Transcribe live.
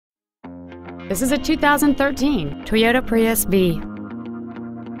This is a 2013 Toyota Prius V.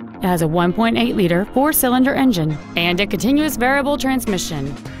 It has a 1.8-liter four-cylinder engine and a continuous variable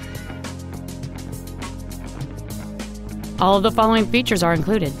transmission. All of the following features are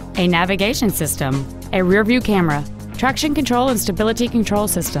included: a navigation system, a rear-view camera, traction control and stability control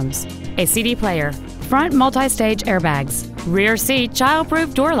systems, a CD player, front multi-stage airbags, rear seat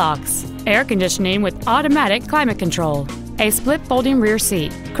child-proof door locks, air conditioning with automatic climate control, a split folding rear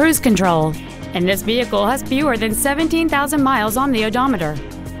seat, cruise control, and this vehicle has fewer than 17,000 miles on the odometer.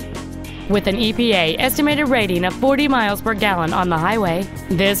 With an EPA estimated rating of 40 miles per gallon on the highway,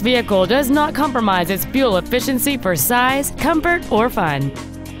 this vehicle does not compromise its fuel efficiency for size, comfort, or fun.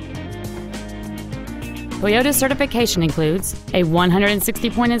 Toyota's certification includes a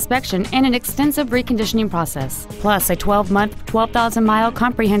 160-point inspection and an extensive reconditioning process, plus a 12-month, 12,000-mile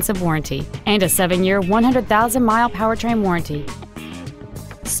comprehensive warranty and a 7-year, 100,000-mile powertrain warranty.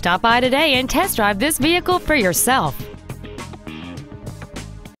 Stop by today and test drive this vehicle for yourself.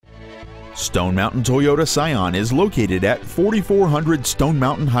 Stone Mountain Toyota Scion is located at 4400 Stone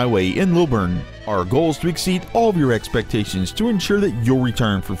Mountain Highway in Lilburn. Our goal is to exceed all of your expectations to ensure that you'll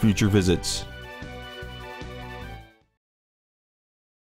return for future visits.